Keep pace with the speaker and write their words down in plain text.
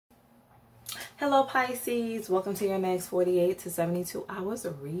Hello Pisces, welcome to your next 48 to 72 hours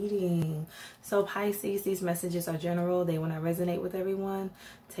of reading. So Pisces, these messages are general. They will not resonate with everyone.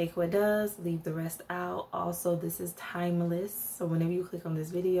 Take what does, leave the rest out. Also, this is timeless. So whenever you click on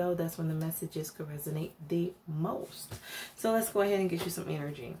this video, that's when the messages could resonate the most. So let's go ahead and get you some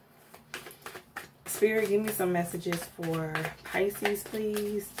energy. Spirit, give me some messages for Pisces,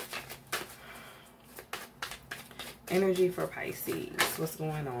 please. Energy for Pisces. What's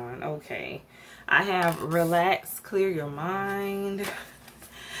going on? Okay. I have relax, clear your mind.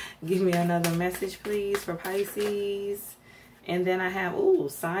 Give me another message, please, for Pisces. And then I have, ooh,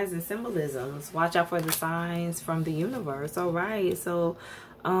 signs and symbolisms. Watch out for the signs from the universe. All right. So,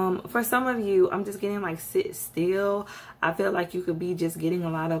 for some of you, I'm just getting like sit still. I feel like you could be just getting a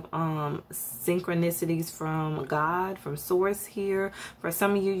lot of synchronicities from God, from source here. For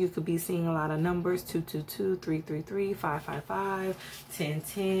some of you, you could be seeing a lot of numbers: 222, 333, 555,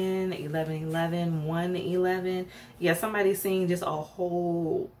 1010, 1111, 111. Yeah, somebody's seeing just a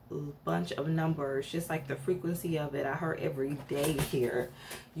whole bunch of numbers, just like the frequency of it. I heard every day here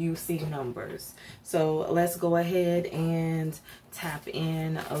you see numbers. So let's go ahead and tap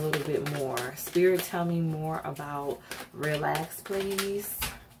in a little bit more. Spirit, tell me more about relax, please.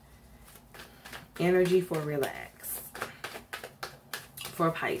 Energy for relax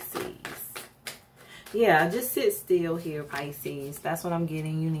for Pisces. Yeah, just sit still here, Pisces. That's what I'm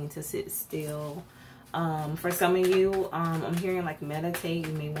getting. You need to sit still. For some of you, I'm hearing like meditate.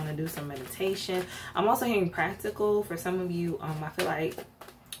 You may want to do some meditation. I'm also hearing practical. For some of you, I feel like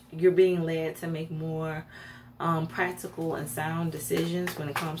you're being led to make more practical and sound decisions when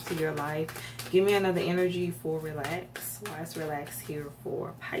it comes to your life. Give me another energy for relax. Why is relax here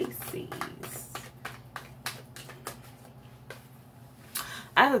for Pisces?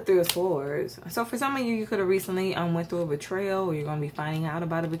 I have the Three of Swords. So for some of you, you could have recently went through a betrayal, or you're going to be finding out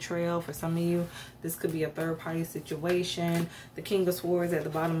about a betrayal. For some of you, this could be a third-party situation. The King of Swords at the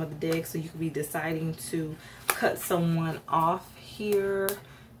bottom of the deck, so you could be deciding to cut someone off here.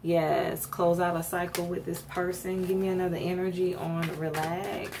 Yes, close out a cycle with this person. Give me another energy on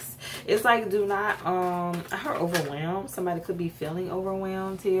relax. It's like do not, I heard overwhelmed. Somebody could be feeling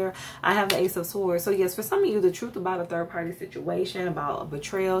overwhelmed here. I have the Ace of Swords. So yes, for some of you, the truth about a third-party situation, about a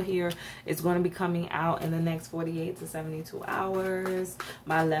betrayal here, is going to be coming out in the next 48 to 72 hours.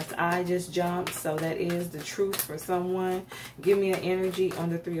 My left eye just jumped, so that is the truth for someone. Give me an energy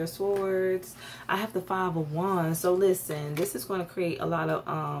on the Three of Swords. I have the Five of Wands. So listen, this is going to create a lot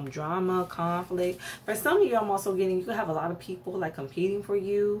of drama, conflict. For some of you, I'm also getting, you could have a lot of people like competing for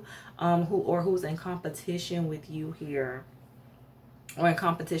you, who's in competition with you here, or in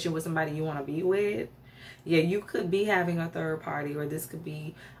competition with somebody you want to be with. Yeah, you could be having a third party, or this could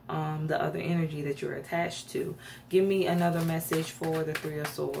be the other energy that you're attached to. Give me another message for the Three of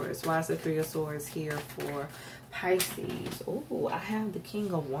Swords. Why is the Three of Swords here for Pisces? Oh, I have the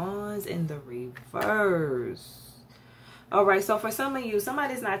King of Wands in the reverse. All right, so for some of you,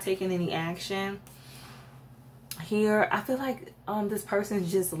 somebody's not taking any action here. I feel like this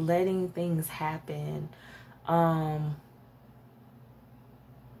person's just letting things happen.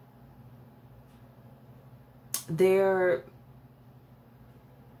 They're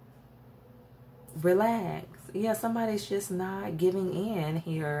relaxed. Yeah, somebody's just not giving in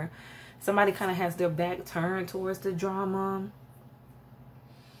here. Somebody kind of has their back turned towards the drama.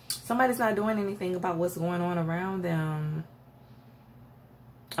 Somebody's not doing anything about what's going on around them.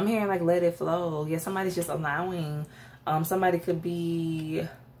 I'm hearing like let it flow. Yeah, somebody's just allowing. Somebody could be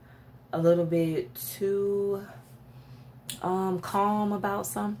a little bit too calm about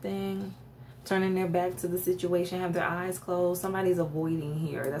something, turning their back to the situation, have their eyes closed. Somebody's avoiding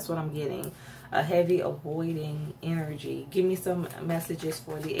here. That's what I'm getting. A heavy avoiding energy. Give me some messages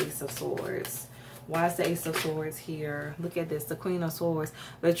for the Ace of Swords. Why is the Ace of Swords here? Look at this, the Queen of Swords.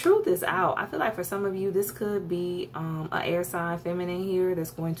 The truth is out. I feel like for some of you, this could be an air sign feminine here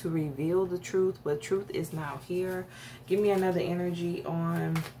that's going to reveal the truth, but truth is now here. Give me another energy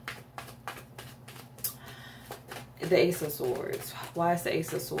on the Ace of Swords. Why is the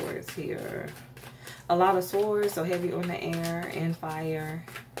Ace of Swords here? A lot of swords, so heavy on the air and fire.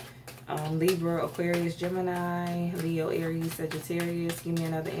 Libra, Aquarius, Gemini, Leo, Aries, Sagittarius. Give me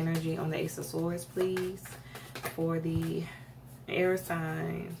another energy on the Ace of Swords, please, for the air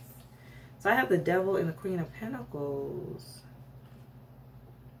signs. So I have the Devil and the Queen of Pentacles.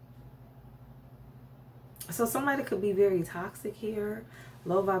 So somebody could be very toxic here,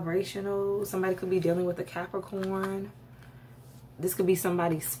 low vibrational. Somebody could be dealing with a Capricorn. This could be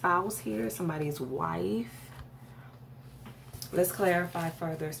somebody's spouse here, somebody's wife. Let's clarify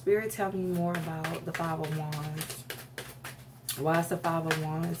further. Spirit, tell me more about the Five of Wands. Why is the Five of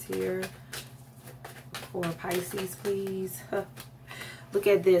Wands here? for Pisces, please. Look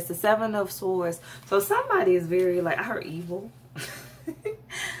at this, the Seven of Swords. So somebody is very, like, I heard evil.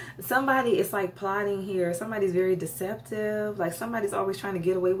 Somebody is like plotting here. Somebody's very deceptive. Like somebody's always trying to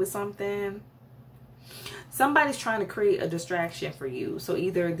get away with something. Somebody's trying to create a distraction for you. So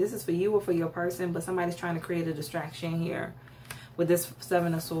either this is for you or for your person, but somebody's trying to create a distraction here. With this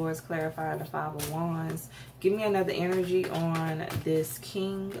Seven of Swords, clarify the Five of Wands. Give me another energy on this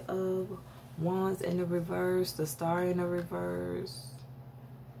King of Wands in the reverse, the Star in the reverse.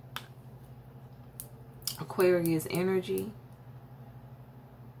 Aquarius energy.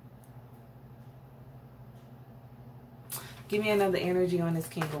 Give me another energy on this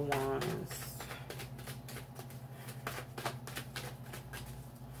King of Wands.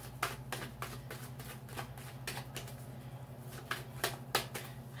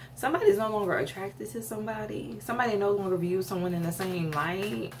 Somebody's no longer attracted to somebody. Somebody no longer views someone in the same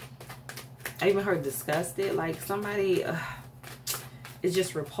light. I even heard disgusted. Like somebody is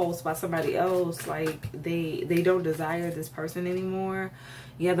just repulsed by somebody else. Like they don't desire this person anymore.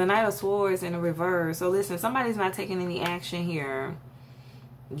 Yeah, the Knight of Swords in the reverse. So listen, somebody's not taking any action here.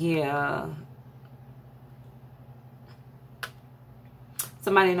 Yeah.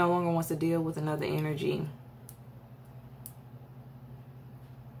 Somebody no longer wants to deal with another energy.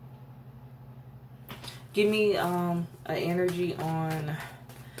 Give me an energy on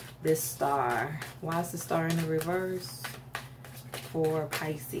this Star. Why is the Star in the reverse for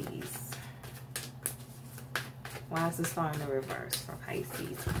Pisces? Why is the Star in the reverse for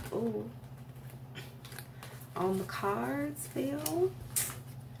Pisces? Oh, on the cards fell.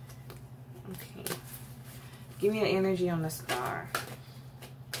 Okay. Give me an energy on the Star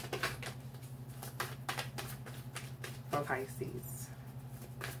for Pisces.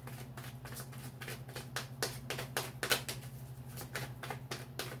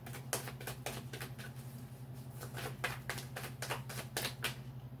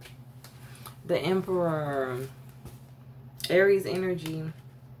 The Emperor, Aries energy.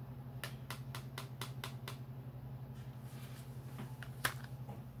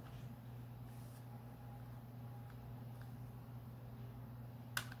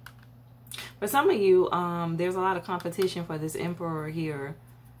 For some of you, there's a lot of competition for this Emperor here.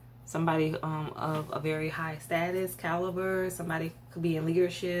 Somebody of a very high status, caliber. Somebody could be in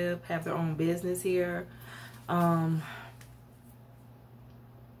leadership, have their own business here.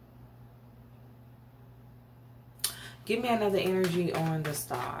 Give me another energy on the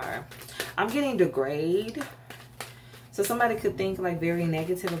Star. I'm getting degrade. So somebody could think like very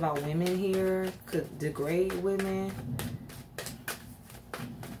negative about women here. Could degrade women.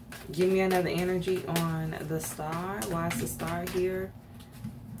 Give me another energy on the Star. Why is the Star here?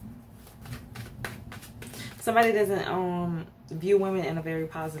 Somebody doesn't view women in a very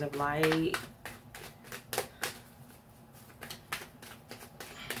positive light.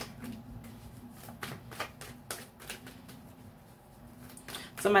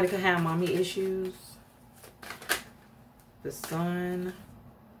 Somebody could have mommy issues. The Sun.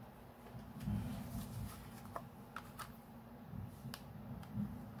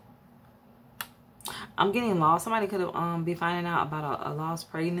 I'm getting lost. Somebody could have be finding out about a lost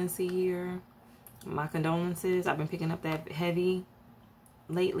pregnancy here. My condolences. I've been picking up that heavy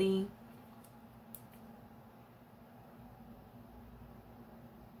lately.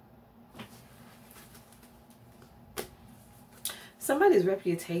 Somebody's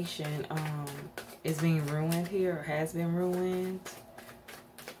reputation is being ruined here, or has been ruined.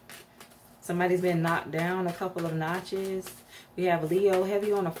 Somebody's been knocked down a couple of notches. We have Leo,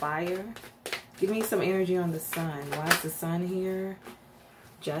 heavy on the fire. Give me some energy on the Sun. Why is the Sun here?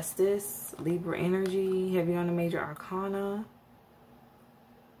 Justice, Libra energy, heavy on the major arcana.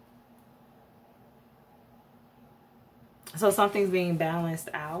 So something's being balanced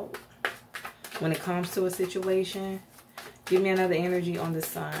out when it comes to a situation. Give me another energy on the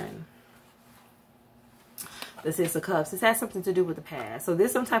Sun. The Six of Cups. This has something to do with the past. So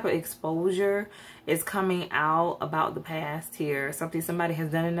there's some type of exposure is coming out about the past here. Something somebody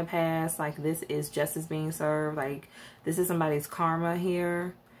has done in the past. Like this is justice being served. Like this is somebody's karma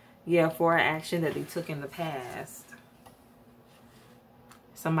here. Yeah, for an action that they took in the past.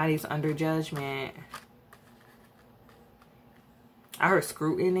 Somebody's under judgment. I heard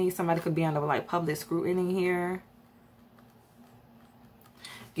scrutiny. Somebody could be under like public scrutiny here.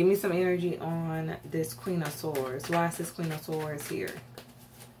 Give me some energy on this Queen of Swords. Why is this Queen of Swords here?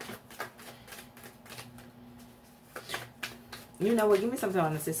 You know what? Give me something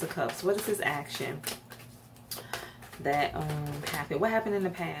on the Six of Cups. What is this action that happened? What happened in the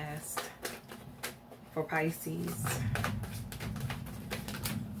past for Pisces?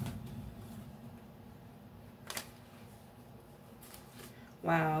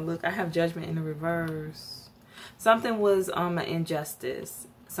 Wow, look, I have Judgment in the reverse. Something was an injustice.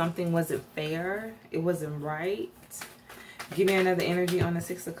 Something wasn't fair. It wasn't right. Give me another energy on the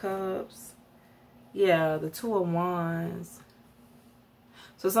Six of Cups. Yeah, the Two of Wands.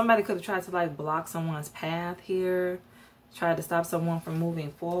 So somebody could have tried to like block someone's path here. Tried to stop someone from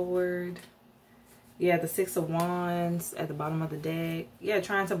moving forward. Yeah, the Six of Wands at the bottom of the deck. Yeah,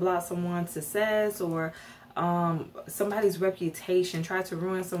 trying to block someone's success or somebody's reputation. Try to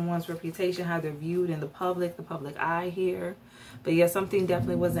ruin someone's reputation, how they're viewed in the public eye here. But yeah, something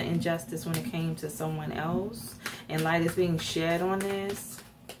definitely was an injustice when it came to someone else. And light is being shed on this.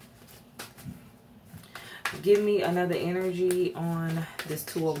 Give me another energy on this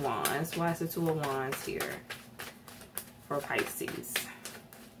Two of Wands. Why is the Two of Wands here for Pisces?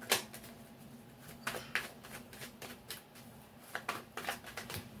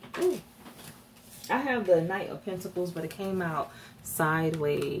 Ooh. I have the Knight of Pentacles, but it came out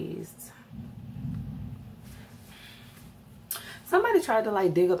sideways. Somebody tried to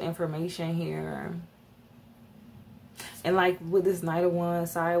like dig up information here. And like with this Knight of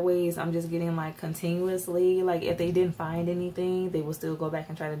Wands sideways, I'm just getting like continuously, like if they didn't find anything, they will still go back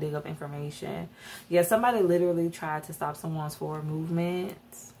and try to dig up information. Yeah, somebody literally tried to stop someone's forward movement.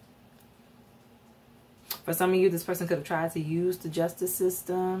 For some of you, this person could have tried to use the justice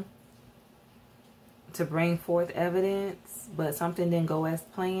system to bring forth evidence, but something didn't go as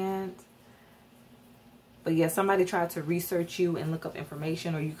planned. But yeah, somebody tried to research you and look up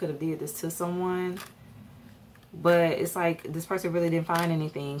information, or you could have did this to someone. But it's like this person really didn't find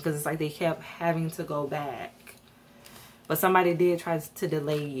anything because it's like they kept having to go back. But somebody did try to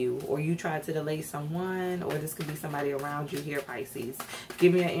delay you, or you tried to delay someone, or this could be somebody around you here, Pisces.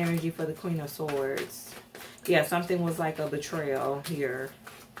 Give me an energy for the Queen of Swords. Yeah, something was like a betrayal here.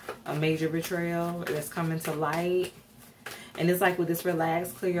 A major betrayal that's coming to light. And it's like with this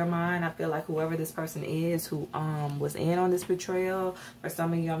relax, clear your mind, I feel like whoever this person is who was in on this betrayal, for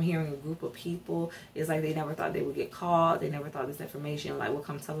some of you, I'm hearing a group of people, it's like they never thought they would get caught. They never thought this information like would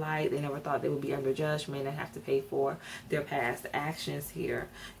come to light. They never thought they would be under judgment and have to pay for their past actions here.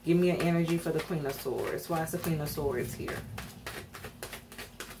 Give me an energy for the Queen of Swords. Why is the Queen of Swords here?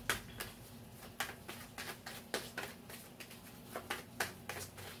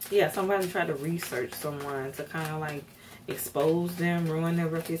 Yeah, somebody tried to research someone to kind of like expose them, ruin their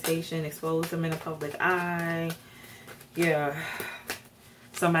reputation, expose them in the public eye. Yeah.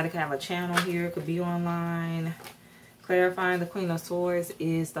 Somebody could have a channel here, could be online. Clarifying the Queen of Swords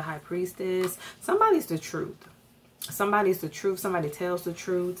is the High Priestess. Somebody's the truth. Somebody's the truth. Somebody tells the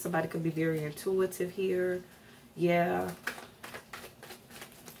truth. Somebody could be very intuitive here. Yeah.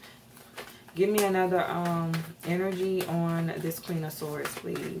 Give me another energy on this Queen of Swords,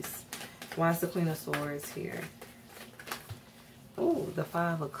 please. Why is the Queen of Swords here? Oh, the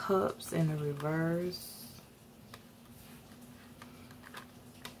Five of Cups in the reverse.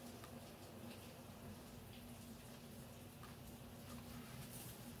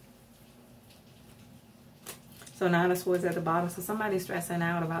 So Nine of Swords at the bottom. So somebody's stressing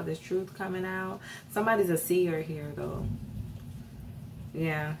out about this truth coming out. Somebody's a seer here, though.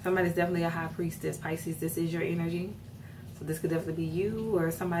 Yeah, somebody's definitely a High Priestess. Pisces, this is your energy. So this could definitely be you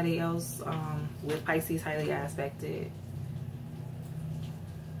or somebody else with Pisces highly aspected.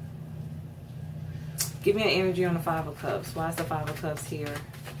 Give me an energy on the Five of Cups. Why is the Five of Cups here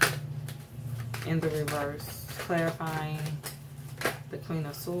in the reverse? Clarifying the Queen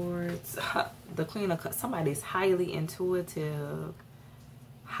of Swords. The Queen of Cups. Somebody's highly intuitive.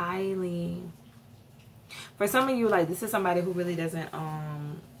 Highly. For some of you, like, this is somebody who really doesn't,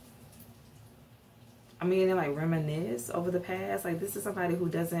 I mean, they like reminisce over the past. Like, this is somebody who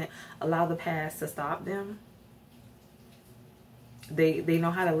doesn't allow the past to stop them. They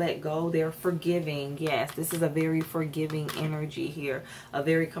know how to let go. They're forgiving. Yes, this is a very forgiving energy here. A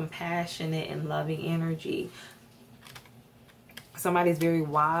very compassionate and loving energy. Somebody's very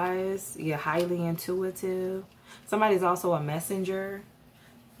wise. Yeah, highly intuitive. Somebody's also a messenger.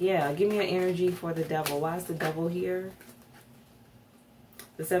 Yeah, give me an energy for the Devil. Why is the Devil here?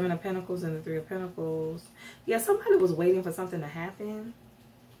 The Seven of Pentacles and the Three of Pentacles. Yeah, somebody was waiting for something to happen,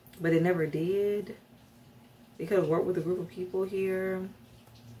 but it never did. They could have worked with a group of people here.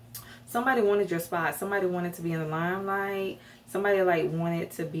 Somebody wanted your spot. Somebody wanted to be in the limelight. Somebody like wanted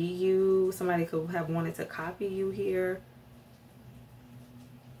to be you. Somebody could have wanted to copy you here.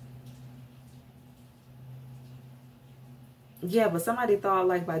 Yeah, but somebody thought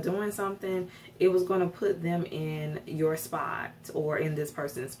like by doing something, it was going to put them in your spot or in this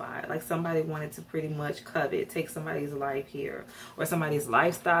person's spot. Like somebody wanted to pretty much covet, take somebody's life here or somebody's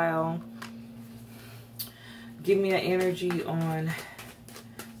lifestyle. Give me an energy on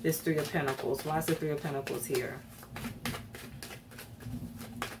this Three of Pentacles. Why is the Three of Pentacles here?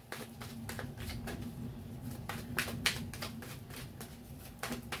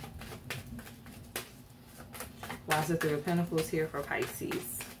 Why is the Three of Pentacles here for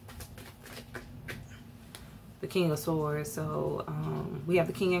Pisces? The King of Swords. So we have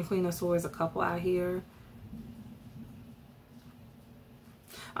the King and Queen of Swords, a couple out here.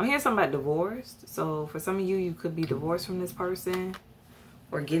 I'm hearing something about divorced. So for some of you, you could be divorced from this person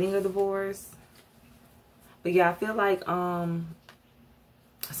or getting a divorce. But yeah, I feel like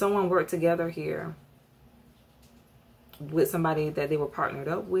someone worked together here with somebody that they were partnered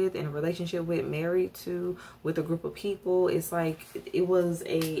up with, in a relationship with, married to, with a group of people. It's like it was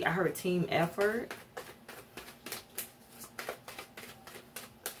I heard team effort.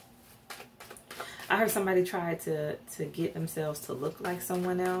 I heard somebody try to get themselves to look like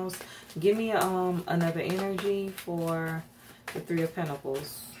someone else. Give me another energy for the Three of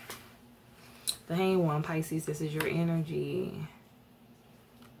Pentacles. The Hanged One, Pisces, this is your energy.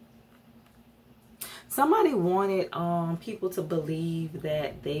 Somebody wanted people to believe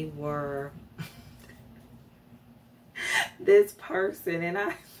that they were this person, and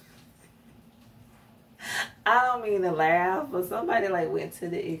I don't mean to laugh, but somebody like went to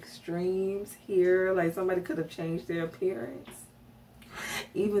the extremes here. Like somebody could have changed their appearance,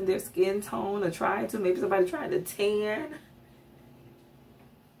 even their skin tone, or tried to. Maybe somebody tried to tan,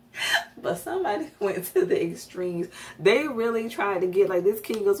 but somebody went to the extremes. They really tried to get, like, this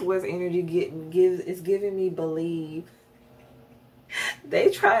King of Swords energy is giving me believe. They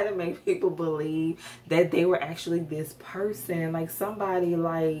try to make people believe that they were actually this person. Like somebody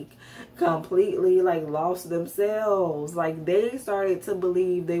like completely like lost themselves. Like they started to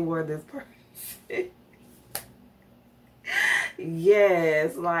believe they were this person.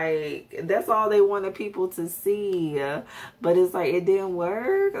 Yes, like that's all they wanted people to see. But it's like it didn't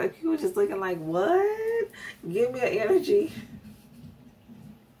work. Like people were just looking like, what? Give me an energy.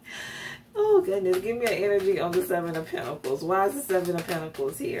 Oh, goodness. Give me an energy on the Seven of Pentacles. Why is the Seven of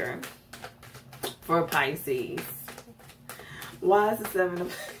Pentacles here for Pisces? Why is the Seven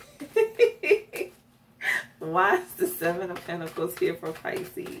of... Why is the Seven of Pentacles here for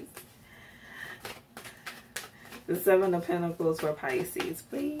Pisces? The Seven of Pentacles for Pisces,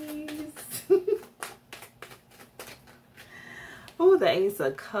 please. Oh, the Ace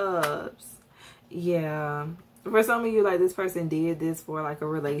of Cups. Yeah. For some of you, like, this person did this for, like, a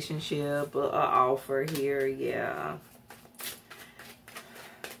relationship, an offer here. Yeah.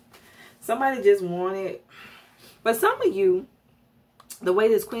 Somebody just wanted... But some of you, the way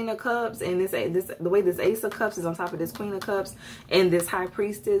this Queen of Cups and the way this Ace of Cups is on top of this Queen of Cups and this High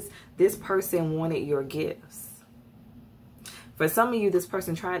Priestess, this person wanted your gifts. For some of you, this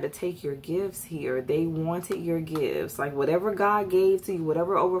person tried to take your gifts here. They wanted your gifts. Like whatever God gave to you,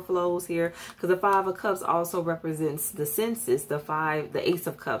 whatever overflows here. Because the Five of Cups also represents the senses. The Ace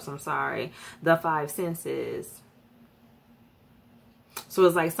of Cups, I'm sorry. The five senses. So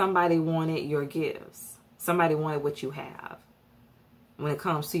it's like somebody wanted your gifts. Somebody wanted what you have. When it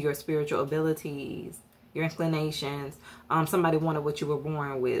comes to your spiritual abilities, your inclinations. Somebody wanted what you were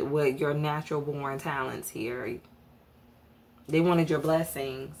born with. What your natural born talents here. They wanted your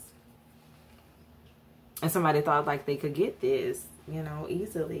blessings. And somebody thought like they could get this, you know,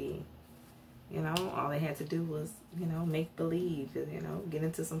 easily. You know, all they had to do was, you know, make believe, you know, get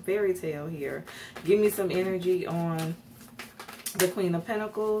into some fairy tale here. Give me some energy on the Queen of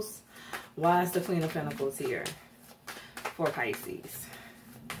Pentacles. Why is the Queen of Pentacles here for Pisces?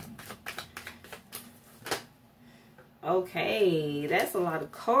 Okay, that's a lot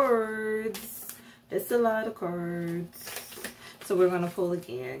of cards. That's a lot of cards. So we're going to pull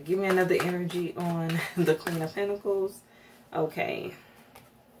again. Give me another energy on the Queen of Pentacles. Okay.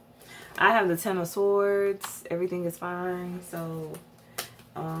 I have the Ten of Swords. Everything is fine. So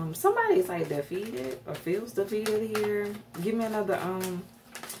somebody's like defeated or feels defeated here. Give me another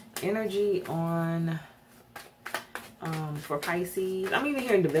energy on for Pisces. I'm even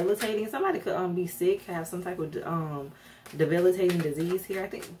hearing debilitating. Somebody could be sick, have some type of debilitating disease here. I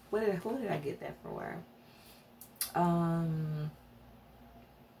think who did I get that for?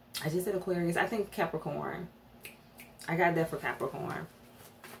 I just said Aquarius. I think Capricorn. I got that for Capricorn.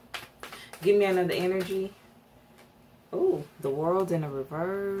 Give me another energy. Oh, the World in a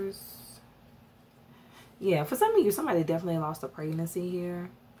reverse. Yeah, for some of you, somebody definitely lost a pregnancy here.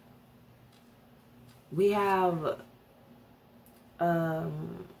 We have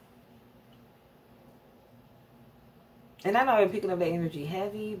and I know I'm picking up the energy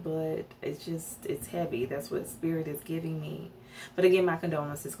heavy, but it's heavy. That's what Spirit is giving me. But again, my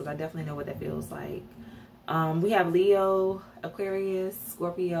condolences, because I definitely know what that feels like. We have Leo, Aquarius,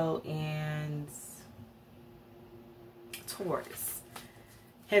 Scorpio, and Taurus.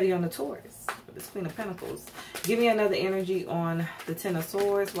 Heavy on the Taurus. This Queen of Pentacles. Give me another energy on the Ten of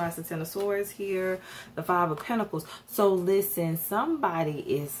Swords. Why is the Ten of Swords here? The Five of Pentacles. So listen, somebody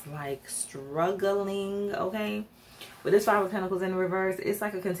is like struggling, okay? With this Five of Pentacles in reverse, it's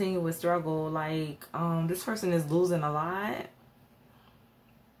like a continuous struggle. Like, this person is losing a lot.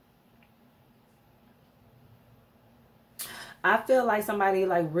 I feel like somebody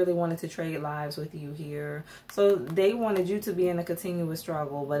like really wanted to trade lives with you here. So they wanted you to be in a continuous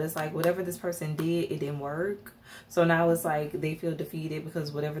struggle, but it's like whatever this person did, it didn't work. So now it's like they feel defeated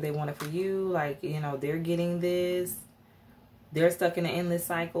because whatever they wanted for you, like, you know, they're getting this. They're stuck in an endless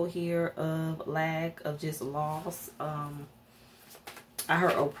cycle here of lack, of just loss. I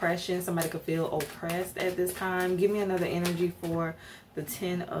heard oppression. Somebody could feel oppressed at this time. Give me another energy for the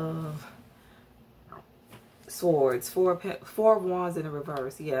Ten of Swords. Four of Wands in the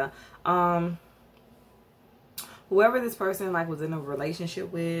reverse. Yeah. Whoever this person like was in a relationship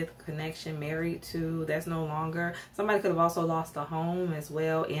with, connection, married to, that's no longer. Somebody could have also lost a home as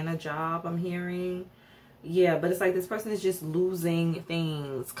well and a job, I'm hearing. Yeah, but it's like this person is just losing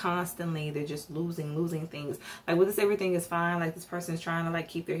things constantly. They're just losing things. Like with this, everything is fine. Like this person is trying to like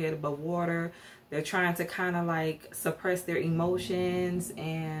keep their head above water. They're trying to kind of like suppress their emotions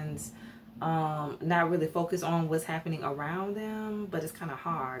and not really focus on what's happening around them. But it's kind of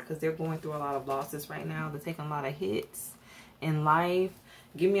hard because they're going through a lot of losses right now. They're taking a lot of hits in life.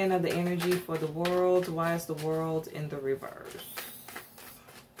 Give me another energy for the world. Why is the world in the reverse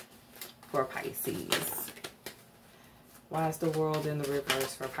for Pisces? Why is the world in the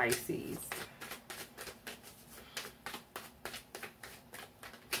reverse for Pisces?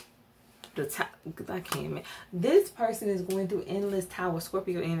 I can't. This person is going through endless tower,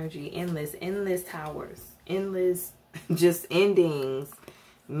 Scorpio energy, endless towers, endless just endings,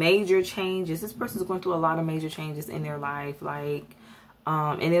 major changes. This person is going through a lot of major changes in their life, like,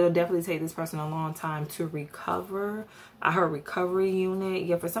 and it'll definitely take this person a long time to recover. I heard recovery unit.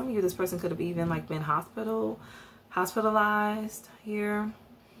 Yeah, for some of you, this person could have even like been hospitalized here.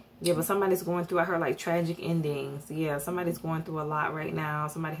 Yeah, but somebody's going through, I heard like tragic endings. Yeah, somebody's going through a lot right now.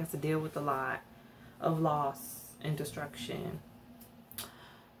 Somebody has to deal with a lot of loss and destruction.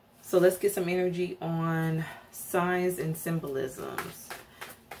 So let's get some energy on signs and symbolisms.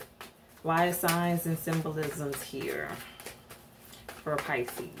 Why is signs and symbolisms here for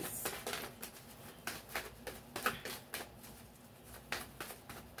Pisces?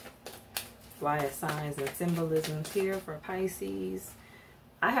 Why is signs and symbolisms here for Pisces?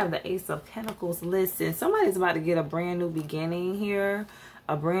 I have the Ace of Pentacles. Listen, somebody's about to get a brand new beginning here.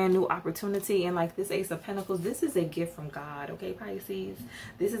 A brand new opportunity. And like this Ace of Pentacles, this is a gift from God. Okay, Pisces?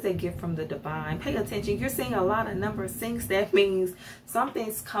 This is a gift from the divine. Pay attention. You're seeing a lot of number 6. That means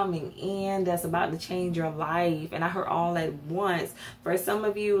something's coming in that's about to change your life. And I heard all at once. For some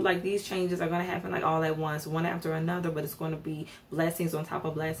of you, like these changes are going to happen like all at once. One after another. But it's going to be blessings on top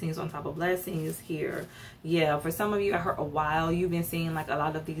of blessings on top of blessings here. Yeah, for some of you, I heard a while. You've been seeing like a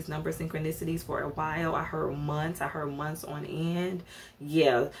lot of these number synchronicities for a while. I heard months. I heard months on end.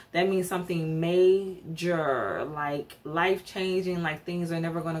 Yeah, that means something major, like life-changing, like things are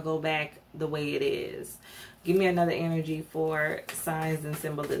never going to go back the way it is. Give me another energy for signs and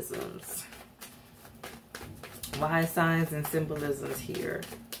symbolisms. Why signs and symbolisms here?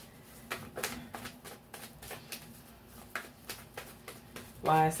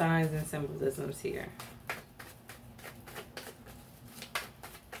 Why signs and symbolisms here?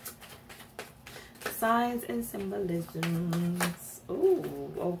 Signs and symbolisms.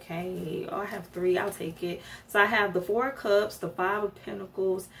 Oh, okay. Oh, I have 3. I'll take it. So I have the 4 of Cups, the 5 of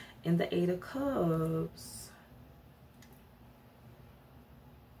Pentacles, and the 8 of Cups.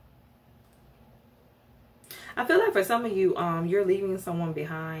 I feel like for some of you, you're leaving someone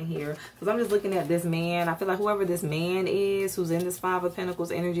behind here. Because I'm just looking at this man. I feel like whoever this man is, who's in this 5 of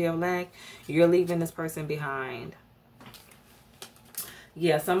Pentacles, energy of lack, you're leaving this person behind.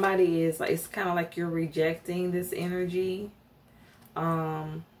 Yeah, somebody is like, it's kind of like you're rejecting this energy.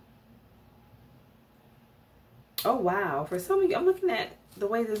 Oh wow, for some of you, I'm looking at the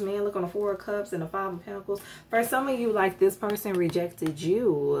way this man look on the 4 of Cups and the 5 of Pentacles. For some of you, like this person rejected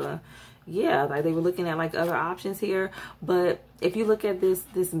you. Yeah, like they were looking at like other options here. But if you look at this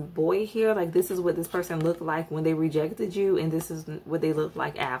boy here, like this is what this person looked like when they rejected you, and this is what they look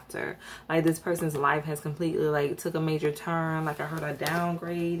like after. Like this person's life has completely like took a major turn. Like I heard a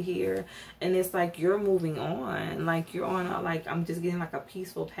downgrade here, and it's like you're moving on. Like you're on a, like, I'm just getting like a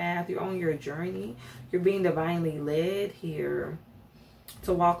peaceful path. You're on your journey. You're being divinely led here.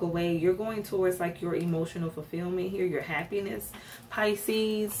 to walk away. You're going towards like your emotional fulfillment here, your happiness,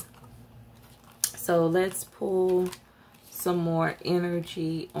 Pisces. So let's pull some more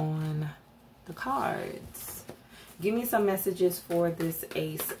energy on the cards. Give me some messages for this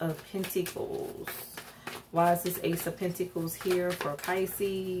Ace of Pentacles. Why is this Ace of Pentacles here for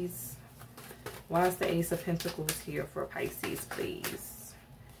Pisces? Why is the Ace of Pentacles here for Pisces, please?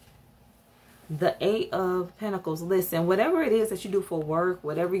 The Eight of Pentacles. Listen, whatever it is that you do for work,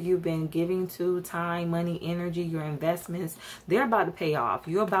 whatever you've been giving to, time, money, energy, your investments, they're about to pay off.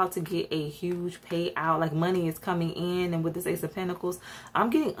 You're about to get a huge payout. Like money is coming in. And with this Ace of Pentacles, I'm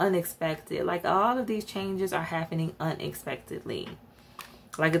getting unexpected. Like all of these changes are happening unexpectedly.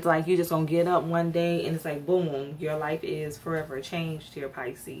 Like it's like you're just going to get up one day and it's like, boom, your life is forever changed here,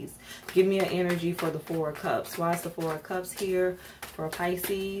 Pisces. Give me an energy for the Four of Cups. Why is the Four of Cups here for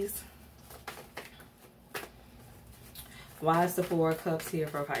Pisces? Why is the Four of Cups here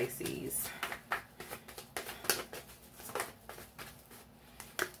for Pisces?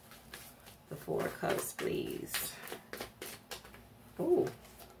 The Four of Cups, please. Oh,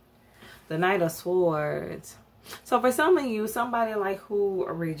 the Knight of Swords. So for some of you, somebody like who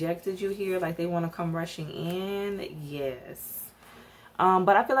rejected you here, like they want to come rushing in. Yes.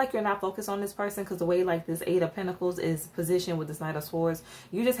 But I feel like you're not focused on this person because the way like this Eight of Pentacles is positioned with this Knight of Swords,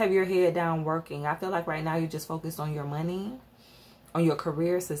 you just have your head down working. I feel like right now you're just focused on your money, on your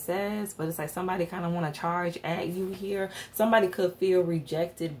career success, but it's like somebody kind of want to charge at you here. Somebody could feel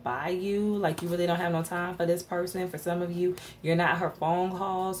rejected by you, like you really don't have no time for this person. For some of you, you're not her phone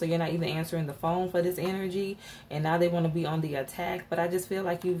call, so you're not even answering the phone for this energy, and now they want to be on the attack. But I just feel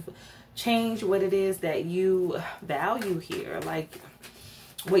like you've changed what it is that you value here, like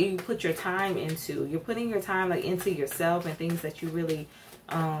what you put your time into. You're putting your time like into yourself and things that you really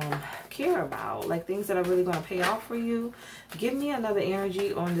care about, like things that are really going to pay off for you. Give me another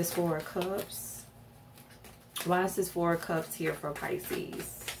energy on this Four of Cups. Why is this Four of Cups here for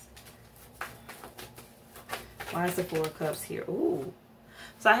Pisces? Why is the Four of Cups here? Ooh.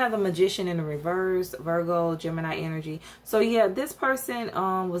 So I have the Magician in the reverse, Virgo, Gemini energy. So yeah, this person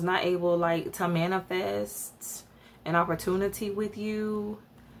was not able like to manifest an opportunity with you.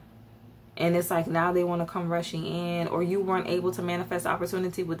 And it's like now they want to come rushing in, or you weren't able to manifest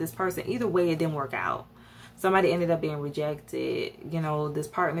opportunity with this person. Either way, it didn't work out. Somebody ended up being rejected. You know, this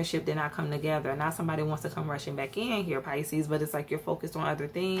partnership did not come together. Now somebody wants to come rushing back in here, Pisces, but it's like you're focused on other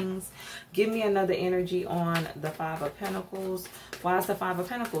things. Give me another energy on the Five of Pentacles. Why is the Five of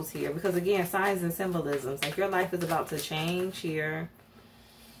Pentacles here? Because again, signs and symbolisms. Like your life is about to change here.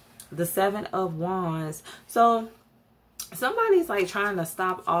 The Seven of Wands. So somebody's like trying to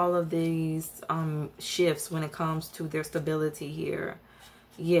stop all of these shifts when it comes to their stability here.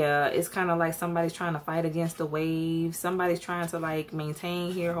 Yeah, it's kind of like somebody's trying to fight against the wave. Somebody's trying to like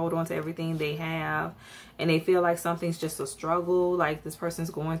maintain here, hold on to everything they have. And they feel like something's just a struggle. Like this person's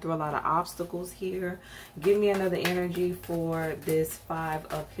going through a lot of obstacles here. Give me another energy for this Five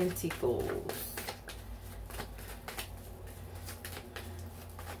of Pentacles.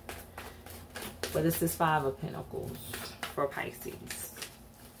 What is this Five of Pentacles for Pisces?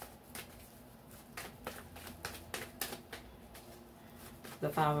 The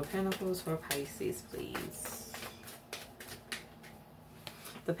Five of Pentacles for Pisces, please.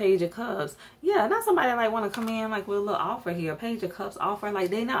 The Page of Cups. Yeah, not somebody like want to come in like with a little offer here. Page of Cups offer, like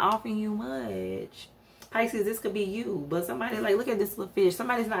they not offering you much. Pisces, this could be you, but somebody like, look at this little fish.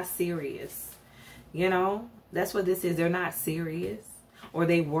 Somebody's not serious. You know, that's what this is. They're not serious, or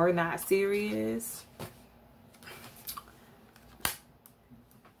they were not serious.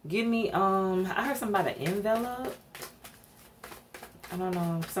 Give me, I heard something about an envelope. I don't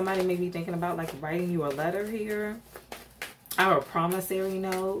know. Somebody may be thinking about like writing you a letter here. Or a promissory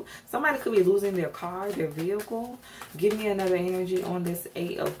note. Somebody could be losing their car, their vehicle. Give me another energy on this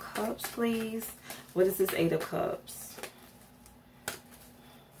Eight of Cups, please. What is this Eight of Cups?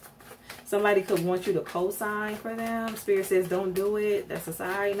 Somebody could want you to co-sign for them. Spirit says don't do it. That's a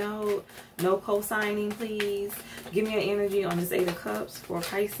side note. No co-signing, please. Give me an energy on this Eight of Cups for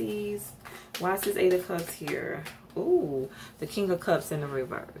Pisces. Why is this Eight of Cups here? Ooh, the King of Cups in the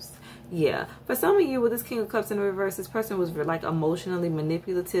reverse. Yeah, for some of you with this King of Cups in the reverse, this person was like emotionally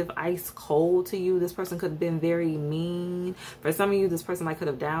manipulative, ice cold to you. This person could have been very mean. For some of you, this person like could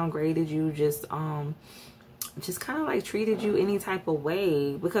have downgraded you, just kind of like treated you any type of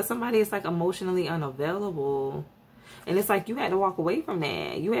way, because somebody is like emotionally unavailable. And it's like you had to walk away from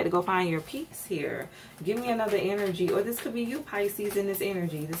that. You had to go find your peace here. Give me another energy. Or this could be you, Pisces, in this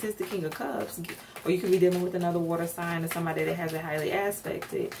energy. This is the King of Cups. Or you could be dealing with another water sign or somebody that has it highly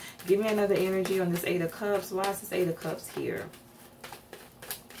aspected. Give me another energy on this Eight of Cups. Why is this Eight of Cups here?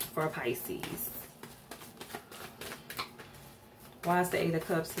 for Pisces? Why is the 8 of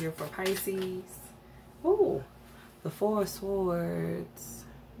Cups here for Pisces? Ooh, the 4 of Swords.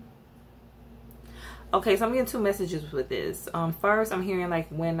 Okay, so I'm getting 2 messages with this. First, I'm hearing like,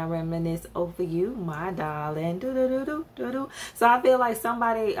 when I reminisce over you, my darling. So I feel like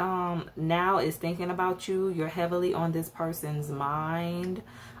somebody now is thinking about you. You're heavily on this person's mind.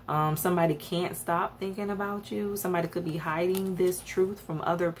 Somebody can't stop thinking about you. Somebody could be hiding this truth from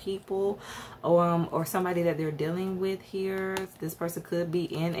other people, or somebody that they're dealing with here. This person could be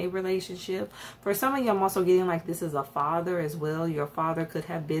in a relationship. For some of you, I'm also getting like this is a father as well. Your father could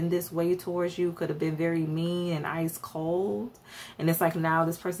have been this way towards you, could have been very mean and ice cold. And it's like now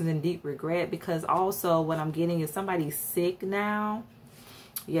this person's in deep regret, because also what I'm getting is somebody's sick now.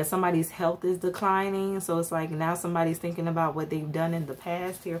 Yeah, somebody's health is declining. So it's like now somebody's thinking about what they've done in the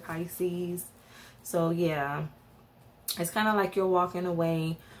past here, Pisces. So yeah, it's kind of like you're walking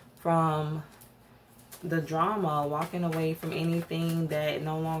away from the drama, walking away from anything that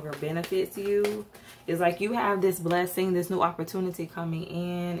no longer benefits you. It's like you have this blessing, this new opportunity coming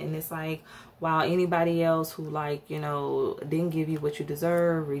in, and it's like, wow, anybody else who, like, you know, didn't give you what you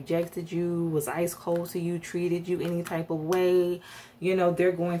deserve, rejected you, was ice cold to you, treated you any type of way, you know,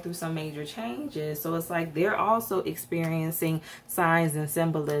 they're going through some major changes. So it's like they're also experiencing signs and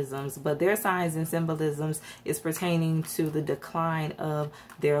symbolisms, but their signs and symbolisms is pertaining to the decline of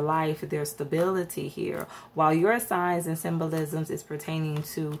their life, their stability here, while your signs and symbolisms is pertaining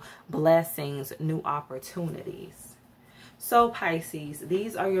to blessings, new opportunities. So Pisces,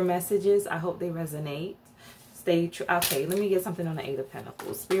 these are your messages. I hope they resonate. Stay true. Okay, let me get something on the 8 of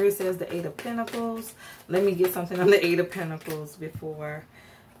Pentacles. Spirit says the 8 of Pentacles. Let me get something on the 8 of Pentacles before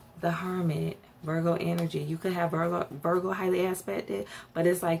the Hermit. Virgo energy. You could have Virgo highly aspected, but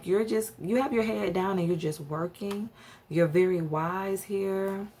it's like you have your head down and you're just working. You're very wise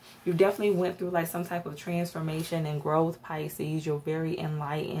here. You definitely went through like some type of transformation and growth, Pisces. You're very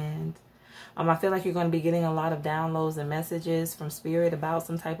enlightened. I feel like you're going to be getting a lot of downloads and messages from Spirit about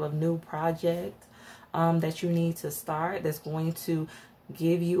some type of new project that you need to start, that's going to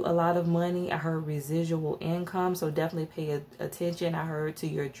give you a lot of money. I heard residual income, so definitely pay attention. I heard to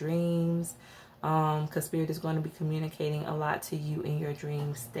your dreams, because Spirit is going to be communicating a lot to you in your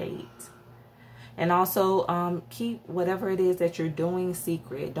dream state. And also keep whatever it is that you're doing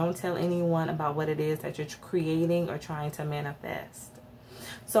secret. Don't tell anyone about what it is that you're creating or trying to manifest.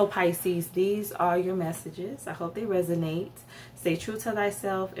 So Pisces, these are your messages. I hope they resonate. Stay true to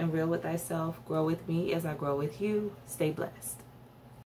thyself and real with thyself. Grow with me as I grow with you. Stay blessed.